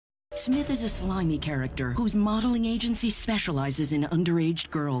Smith is a slimy character whose modeling agency specializes in underage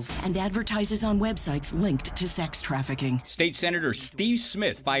girls and advertises on websites linked to sex trafficking. State Senator Steve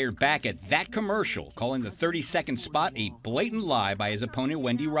Smith fired back at that commercial, calling the 30-second spot a blatant lie by his opponent,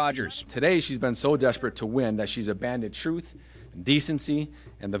 Wendy Rogers. Today, she's been so desperate to win that she's abandoned truth, decency,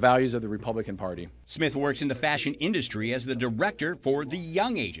 and the values of the Republican Party. Smith works in the fashion industry as the director for the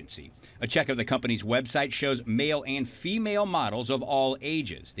Young Agency. A check of the company's website shows male and female models of all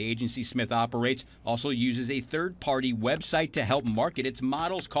ages. The agency Smith operates also uses a third-party website to help market its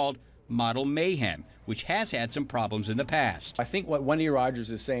models called Model Mayhem, which has had some problems in the past. I think what Wendy Rogers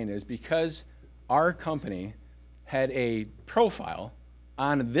is saying is because our company had a profile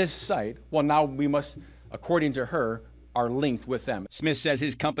on this site, well, now we must, according to her, are linked with them. Smith says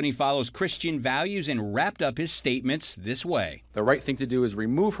his company follows Christian values and wrapped up his statements this way. The right thing to do is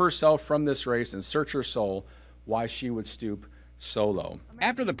remove herself from this race and search her soul why she would stoop so low.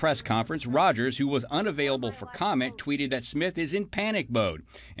 After the press conference, Rogers, who was unavailable for comment, tweeted that Smith is in panic mode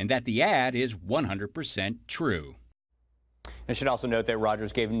and that the ad is 100% true. I should also note that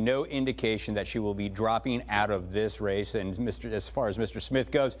Rogers gave no indication that she will be dropping out of this race. And as far as Mr.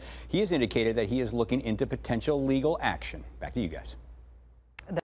 Smith goes, he has indicated that he is looking into potential legal action. Back to you guys.